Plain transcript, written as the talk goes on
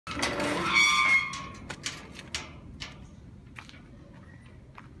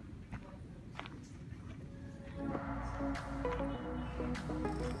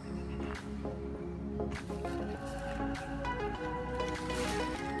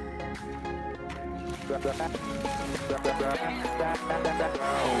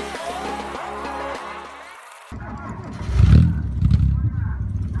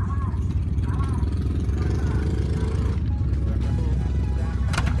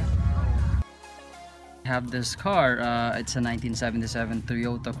Have this car. It's a 1977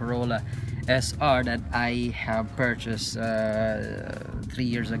 Toyota Corolla SR that I have purchased 3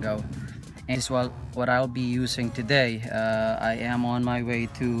 years ago, and this is what I'll be using today. I am on my way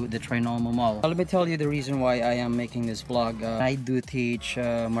to the Trinoma Mall. Let me tell you the reason why I am making this vlog. I do teach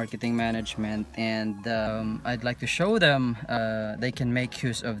marketing management, and I'd like to show them they can make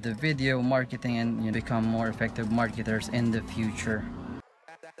use of the video marketing and become more effective marketers in the future.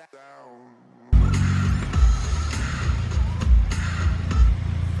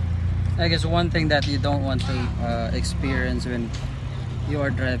 I guess one thing that you don't want to experience when you are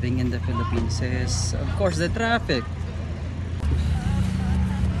driving in the Philippines is, of course, the traffic.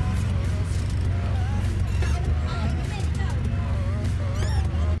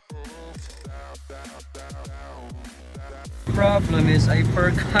 Problem is I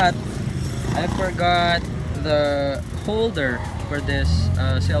forgot the holder for this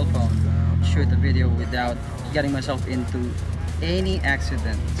cell phone. Shoot a video without getting myself into any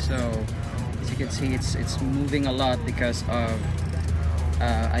accident. So as you can see, it's moving a lot because of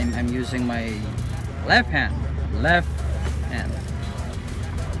I'm using my left hand.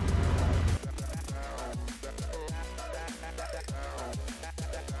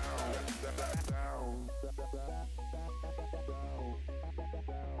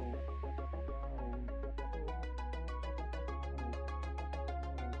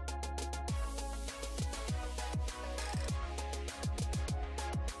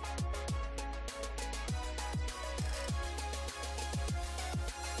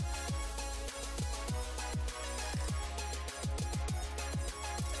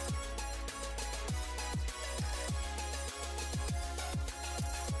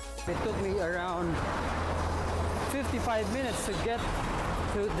 It took me around 55 minutes to get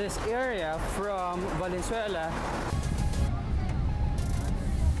to this area from Valenzuela.